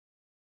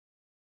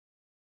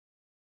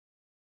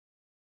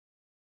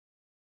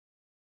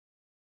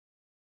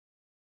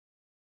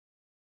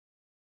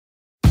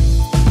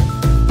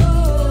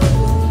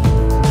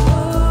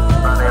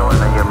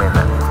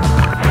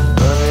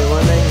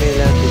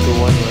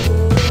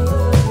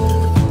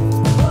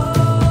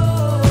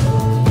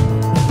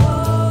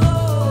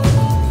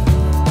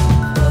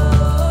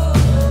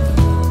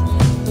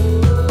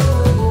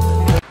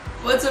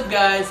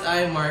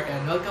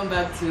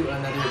to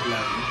another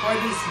vlog. For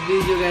this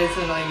video guys,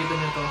 so nakikita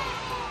nyo to,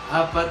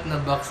 4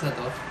 na box na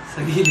to sa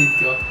gilid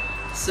ko.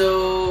 So,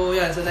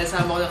 yan. So,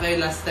 naisama ko na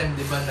kayo last time,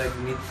 di ba?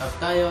 Nag-meet up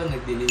tayo,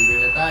 nag-deliver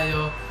na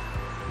tayo,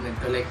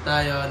 nag-collect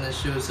tayo ng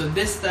shoes. So,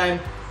 this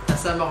time,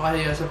 nasama ko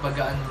kayo sa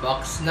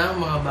pag-unbox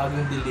ng mga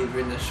bagong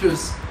deliver na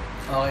shoes.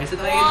 Okay, so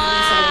nakikita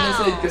nyo sa kabilang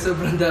side ko,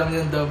 sobrang dami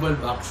ng double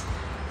box.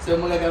 So,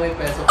 magagamit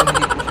pa yan. So,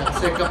 pinigit ko siya.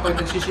 Kasi kapag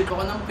nag-ship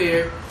ako ng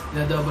pair,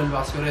 na-double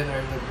box ko rin or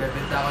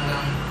nagbebenta ako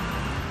ng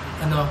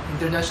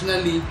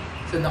internationally,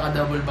 so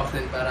naka-double box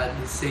din para at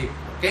least safe.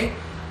 Okay?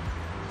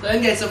 So,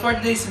 ayun guys. So, for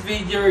today's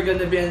video, we're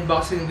gonna be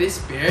unboxing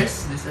these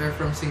pairs. These are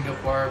from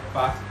Singapore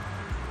pa.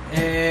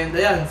 And,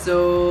 ayan.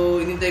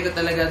 So, inintay ko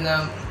talaga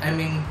na,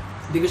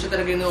 hindi ko siya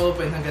talaga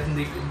ino-open hanggat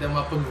hindi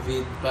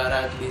mapag-vid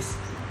para at least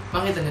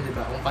makita niyo,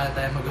 diba, kung paano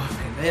tayo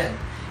mag-open. Ayan.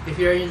 If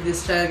you're new to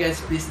this channel,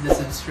 guys, please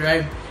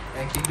subscribe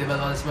and click the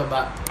bell on sa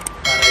baba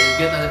para you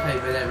get notified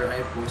whenever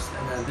I post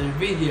another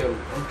video.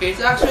 Okay,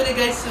 so actually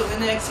guys, so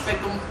ina-expect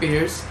kong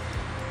pairs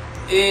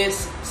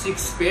is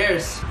 6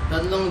 pairs.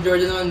 3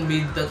 Jordan 1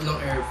 mid, 3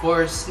 Air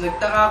Force.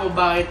 Nagtaka ako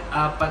bakit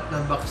 4 na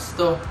box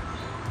to.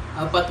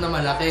 4 na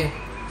malaki.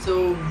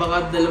 So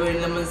baka 2 yung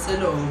naman sa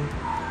loob.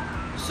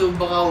 So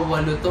baka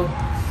 8 to.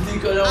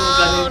 Hindi ko alam kung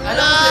kanin.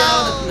 Alam ko sa'yo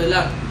ako 3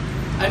 lang.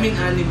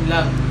 6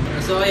 lang.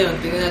 So ayun,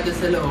 tingnan natin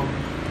sa loob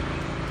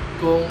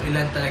kung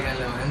ilan talaga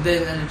lang. And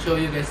then, I'll show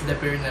you guys the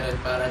pair na rin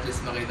para at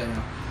least makita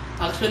nyo.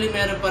 Actually,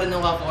 meron pa rin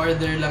ako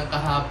kaka-order lang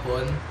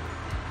kahapon.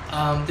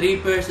 3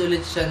 pairs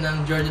ulit siya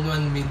ng Jordan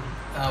 1 mid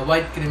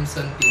white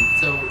crimson tint.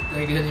 So,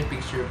 lagyan yung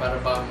picture para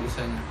baka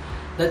gusto nyo.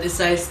 That is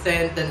size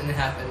 10, 10.5,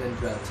 and then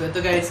 12. So, ito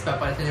guys,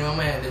 papalitan nyo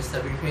mamaya. There's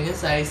sabihin ko yung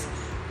size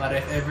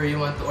para if ever you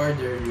want to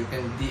order, you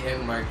can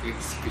DM Mark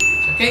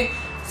Experience. Okay?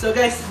 So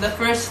guys, the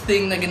first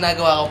thing na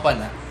ginagawa ko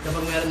pala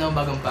kapag meron akong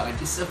bagong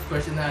package is of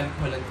course,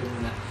 inaalikoholan ko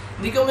muna.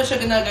 Hindi ko mo siya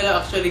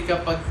ginagalaw actually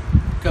kapag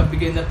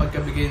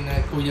pagkabigay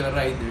na Kuya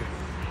Rider.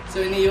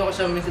 So iniiwan ko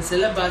siya minsan sa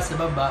labas, sa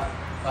baba,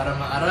 para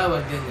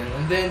maarawan, ganyan.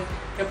 And then,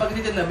 kapag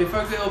dito na,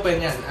 before ko i-open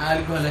yan,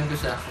 aalikoholan ko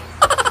siya.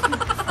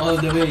 All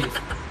the way.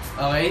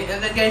 Okay? And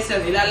then guys,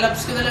 yan,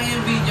 ilalabs ko na lang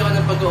yung video ko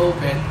ng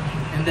pag-open.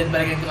 And then,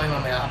 balikan ko kayo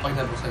mamaya kapag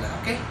nabuksan na.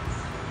 Okay?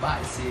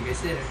 Bye! See you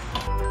guys later.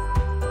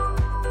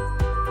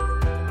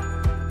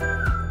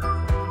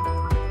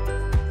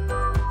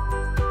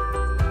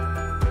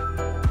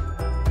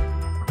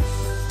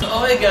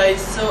 Okay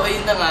guys, so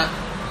ayun na nga,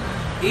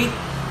 8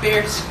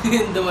 pairs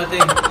yung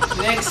dumating.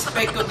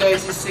 Na-expect ko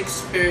guys is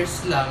 6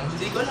 pairs lang.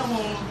 Hindi ko alam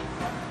kung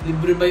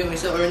libre ba yung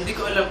isa or hindi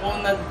ko alam kung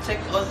nag-check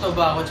out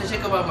ba ako.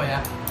 Check ko mamaya.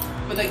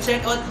 Kung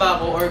nag-check out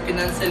ba ako or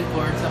kinancel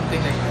for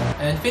something like that.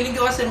 And feeling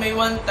ko kasi may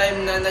one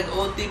time na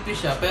nag-OTP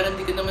siya pero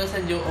hindi ko naman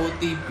send yung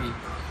OTP.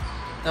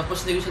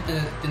 Tapos hindi ko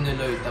siya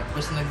tinuloy.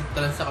 Tapos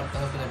nag-transact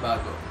ako na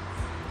bago.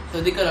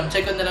 So hindi ko alam.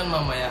 Check ko na lang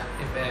mamaya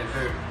if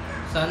ever.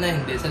 Sana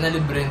hindi. Sana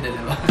libre yung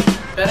dalawa.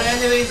 Pero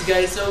anyways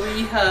guys, so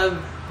we have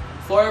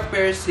 4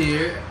 pairs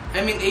here.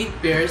 8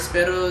 pairs,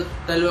 pero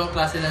 2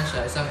 klase lang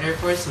siya. Isang Air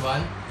Force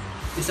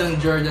 1, isang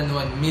Jordan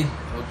 1 mid.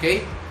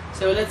 Okay?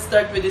 So let's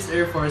start with this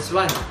Air Force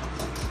 1.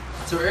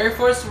 So Air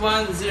Force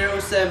 1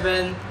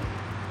 07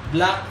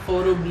 black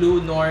photo blue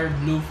nor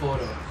blue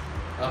photo.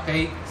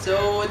 Okay?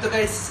 So ito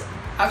guys,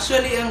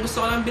 actually ang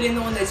gusto ko lang bilhin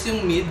noon is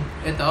yung mid.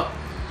 Ito.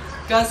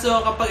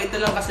 Kaso kapag ito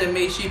lang kasi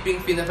may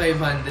shipping fee na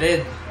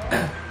 500.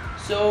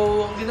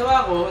 So, ang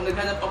ginawa ko,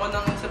 naghanap ako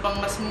ng isa pang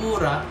mas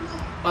mura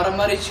para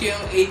ma-reach ko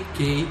yung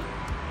 8K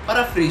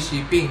para free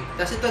shipping.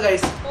 Tapos ito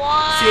guys,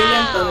 sale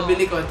lang to,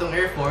 nabili ko itong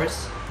Air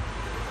Force.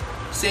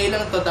 Sale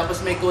lang to,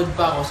 tapos may code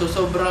pa ako.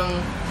 So,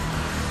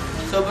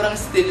 sobrang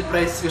steal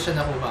price ko siya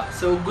nakuha.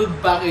 So, good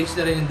package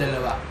na rin yung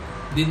dalawa.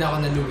 Hindi na ako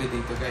nalugi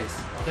dito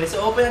guys. Okay,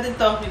 so open natin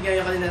to.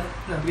 Bigyan ko kanina,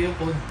 nabigay yung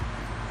code.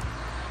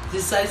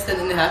 This is size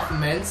 10.5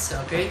 men's,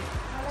 okay?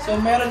 So,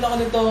 meron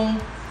ako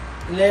nitong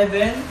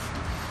 11,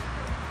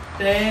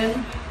 10,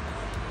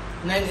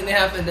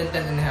 9.5, and then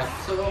 10.5.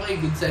 So, okay,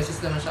 good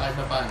sizes naman siya kahit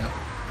paano.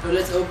 So,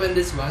 let's open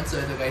this one. So,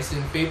 ito guys,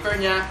 yung paper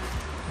niya.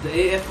 The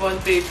AF1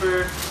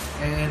 paper.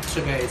 And ito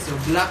siya guys. So,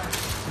 black,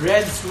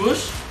 red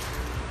swoosh.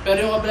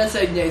 Pero yung kabilang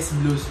side niya is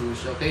blue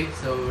swoosh. Okay?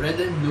 So,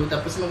 red and blue.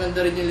 Tapos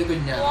maganda rin yung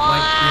likod niya.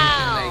 White print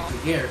and Nike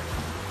Air.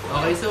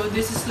 Okay, so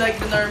this is like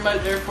the normal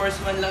Air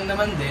Force 1 lang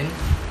naman din.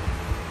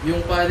 Yung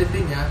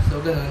quality niya,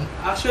 so ganun.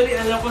 Actually,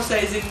 alam ko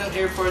sizing ng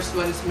Air Force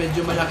 1 is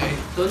medyo malaki.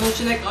 So, nung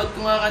chinek out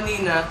ko nga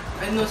kanina,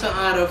 nung isang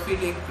araw,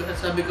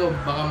 sabi ko,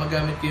 baka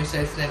magamit ko yung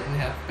size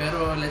 9.5.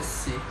 Pero, let's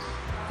see.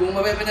 Kung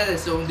mabenta natin,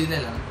 so hindi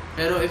na lang.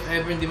 Pero, if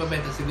ever hindi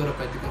mabenta, siguro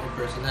pwede ko ng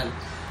personal.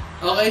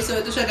 Okay,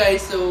 so ito siya guys.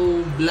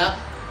 So, black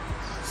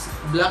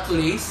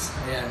lace.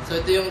 Ayan.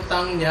 So, ito yung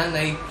tongue niya,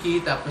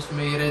 Nike, tapos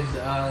may red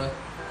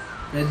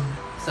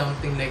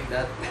something like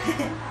that.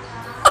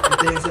 Ito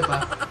yung isa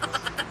pa.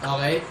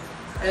 Okay.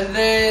 And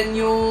then,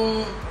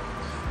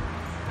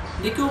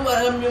 hindi ko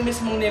alam yung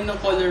mismong name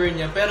ng color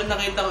niya, pero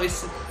nakita ko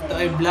is ito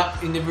ay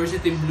black,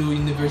 university blue,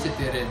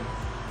 university red.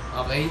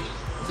 Okay?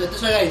 So, ito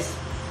siya guys.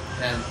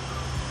 Ayan.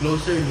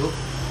 Closer look.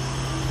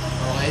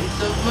 Okay?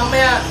 So,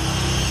 mamaya,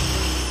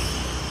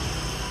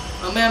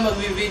 Mamaya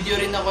mag-video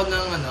rin ako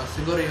ng ano,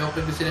 siguro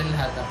i-open ko sila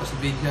lahat tapos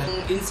video.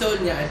 Yung insole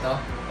niya ito,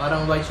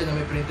 parang white siya na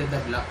may printed na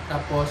black.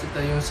 Tapos ito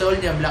yung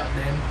sole niya black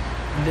din.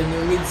 And then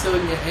yung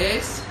midsole niya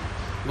is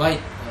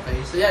white.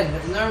 Okay, so yan,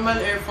 normal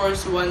Air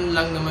Force 1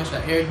 lang naman siya,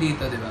 air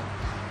dito, di ba?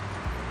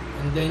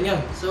 And then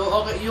yan. So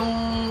okay, yung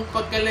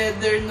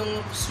pagka-leather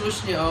nung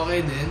swoosh niya okay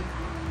din.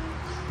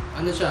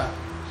 Ano siya?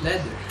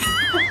 Leather.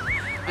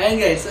 Ayan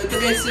guys, so ito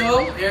guys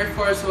yung Air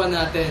Force 1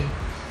 natin.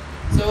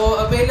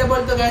 So,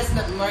 available to guys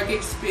na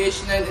Markix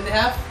PH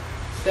 9.5,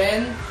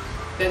 10,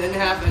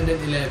 10.5, and then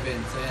 11.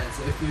 So, yan.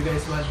 So, if you guys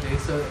want this,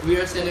 so we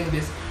are selling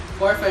this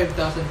for 5,000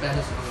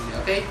 pesos only.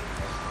 Okay?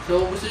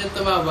 So, gusto nyo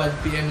tumawad,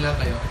 PM lang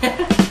kayo.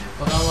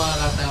 Baka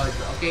makakatawad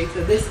ko. Okay?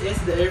 So, this is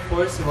the Air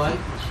Force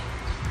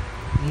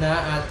 1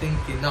 na ating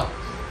kinop.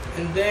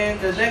 And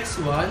then, the next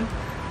one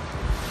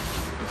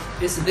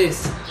is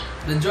this.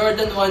 The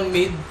Jordan 1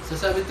 mid. So,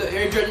 sabi to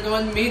Air Jordan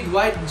 1 mid,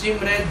 white, gym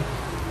red,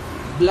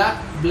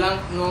 black,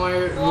 blanc,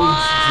 noir,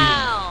 rouge, gym.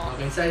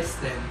 Okay, size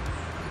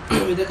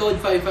 10. With the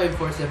code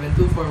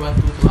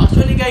 554724122.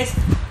 Actually guys,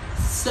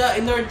 sa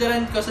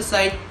inorderan ko sa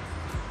site,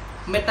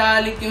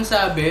 metallic yung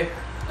sabi.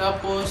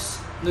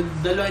 Tapos,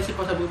 nagdalawang isip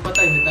ko, sabi ko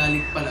patay,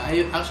 metallic pala.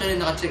 Ayun, actually,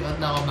 naka-check out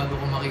na ako bago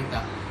ko makita.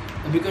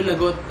 Sabi ko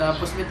lagot,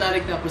 tapos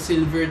metallic, tapos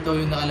silver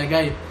to yung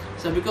nakalagay.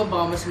 Sabi ko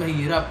baka mas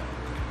mahirap.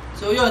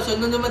 So yun, so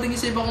nung dumating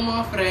sa iba kong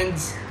mga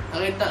friends,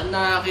 nakita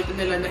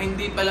nila na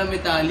hindi pala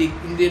metallic,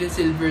 hindi rin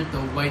silver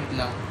to, white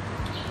lang.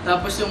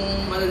 Tapos yung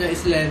ano na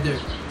is leather.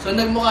 So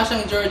nagmukha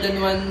siyang Jordan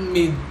 1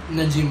 mid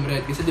na gym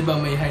red kasi 'di ba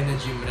may high na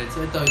gym red.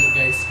 So ito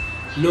guys,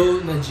 low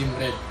na gym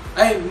red.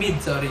 Ay,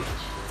 mid, sorry.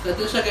 So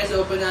ito siya guys,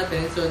 open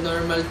natin. So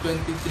normal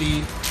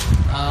 23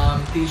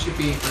 tissue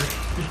paper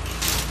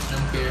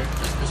ng pair.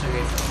 Ito siya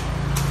guys.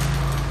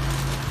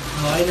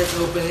 Okay, let's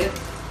open it.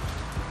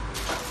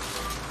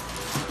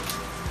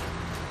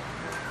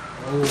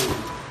 Oh.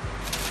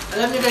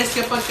 Alam niyo guys,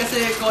 kapag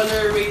kasi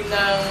colorway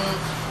ng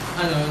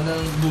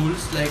ng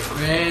bulls like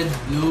red,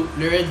 blue,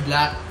 red,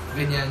 black,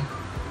 ganyan.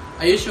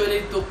 I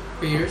usually took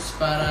pairs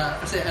para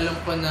kasi alam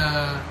ko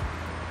na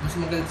mas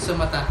maganda sa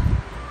mata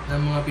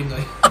ng mga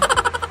Pinoy.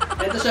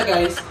 Ito siya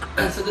guys.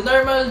 So the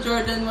normal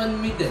Jordan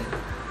 1 mid din.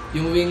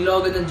 Yung wing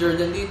logo ng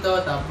Jordan dito,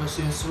 tapos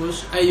yung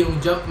swoosh, ay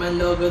yung Jumpman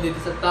logo dito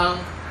sa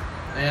tongue.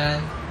 Ayan.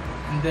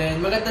 And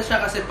then maganda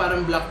siya kasi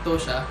parang black toe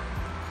siya.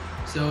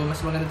 So mas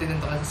maganda tingnan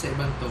to kasi sa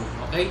ibang toe.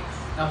 Okay?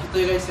 Tapos ito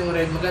guys yung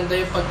red. Maganda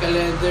yung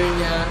pagka-leather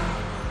niya.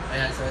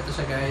 Ayan, so ito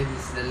siya guys.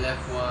 This is the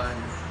left one.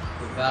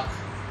 The back.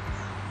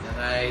 The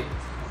right.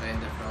 Okay,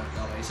 and the front.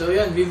 Okay. So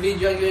yun,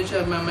 video yun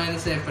siya mamaya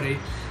na separate.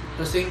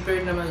 So same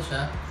pair naman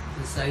siya.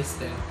 The size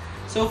 10.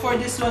 So for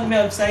this one, we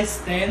have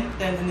size 10,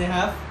 10.5,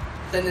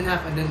 10.5,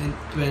 and then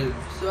 12.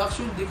 So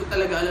actually, di ko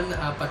talaga alam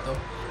na apat to.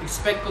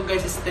 Expect ko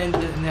guys is 10,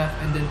 10.5,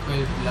 and then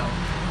 12 lang.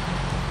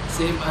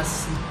 Same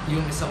as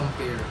yung isa kong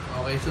pair.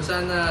 Okay, so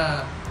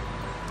sana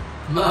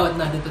maawat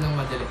natin ito ng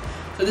madali.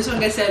 So this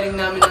one guys, selling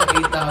namin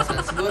ng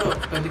 8,000. Siguro,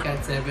 pwede kahit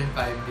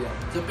 7,500 yan.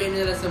 So pay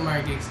nila sa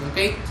Markix,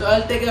 okay? So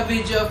I'll take a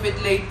video of it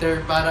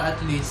later para at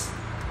least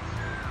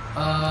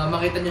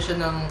makita nyo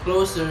siya ng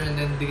closer and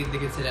then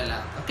dikit-dikit sila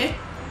lahat. Okay?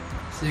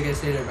 See you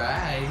guys later.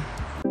 Bye!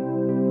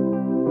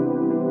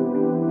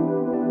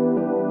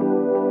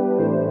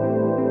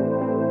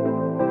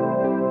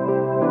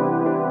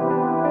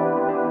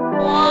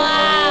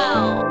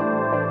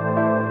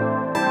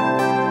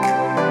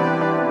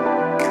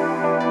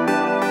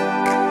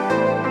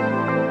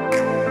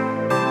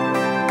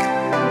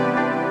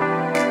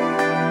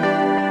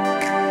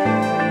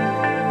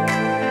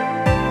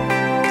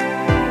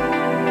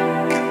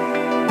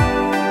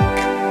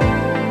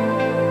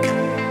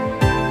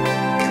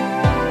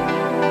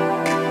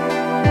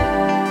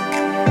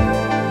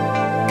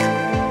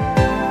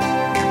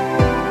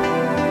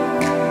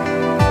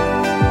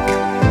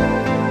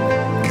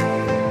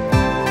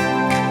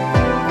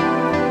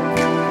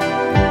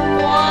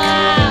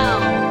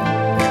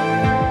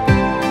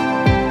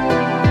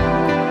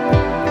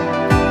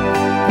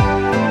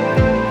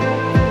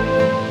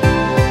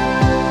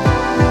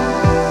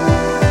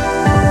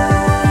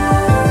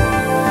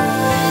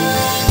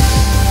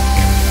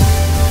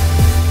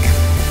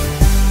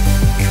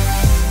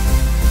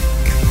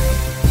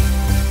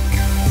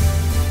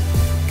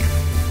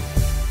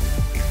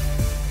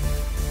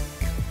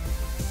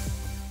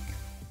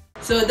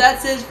 So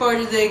that's it for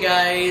today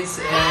guys,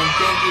 and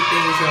thank you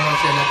so much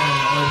sa lahat ng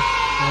nanood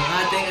ng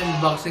ating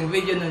unboxing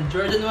video ng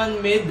Jordan 1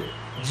 mid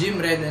gym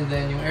red and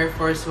then yung Air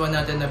Force 1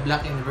 natin na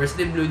black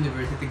university blue,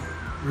 university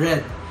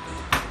red.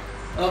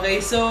 Okay,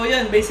 so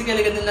yan,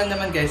 basically ganun lang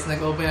naman guys,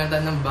 nag-open na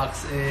tayo ng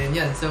box and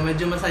yan, so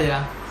medyo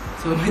masaya.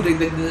 So may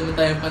dagdag na naman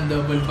tayong pan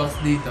double box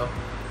dito.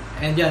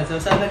 And yan,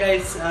 so sana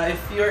guys, if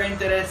you're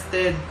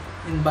interested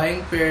in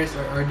buying pairs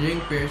or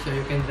ordering pairs, so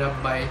you can drop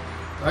by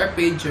to our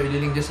page or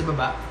ililink dyan sa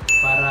baba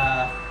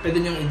para pwede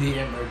nyong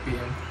i-DM or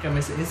PM kami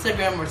sa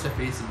Instagram or sa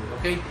Facebook,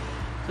 okay?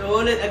 So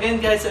ulit,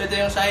 again guys, so ito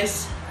yung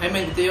size,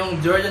 ito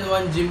yung Jordan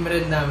 1 gym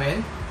red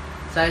namin.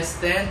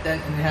 Size 10,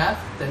 10.5,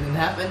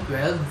 10.5, and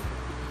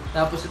 12.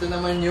 Tapos ito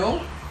naman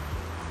yung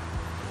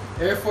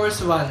Air Force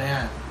 1,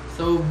 ayan.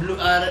 So,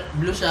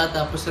 blue siya,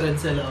 tapos red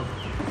sa loob.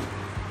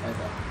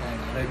 Ito, ayan,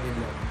 red yung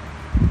loob.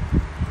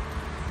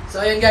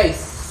 So, ayan guys.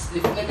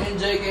 If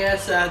nag-enjoy kayo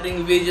sa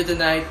ating video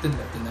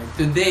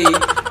today,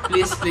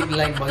 please click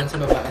like button sa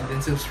baba and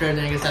then subscribe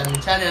na rin kayo sa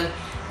aming channel.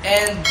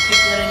 And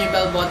click na rin yung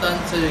bell button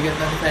so you get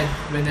notified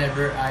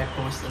whenever I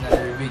post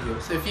another video.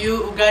 So if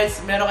you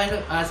guys meron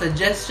kayong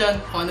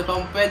suggestion kung ano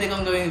pang pwede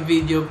kong gawing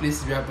video,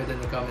 please drop it in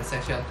the comment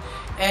section.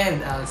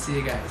 And I'll see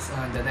you guys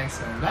on the next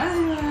one.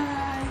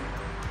 Bye!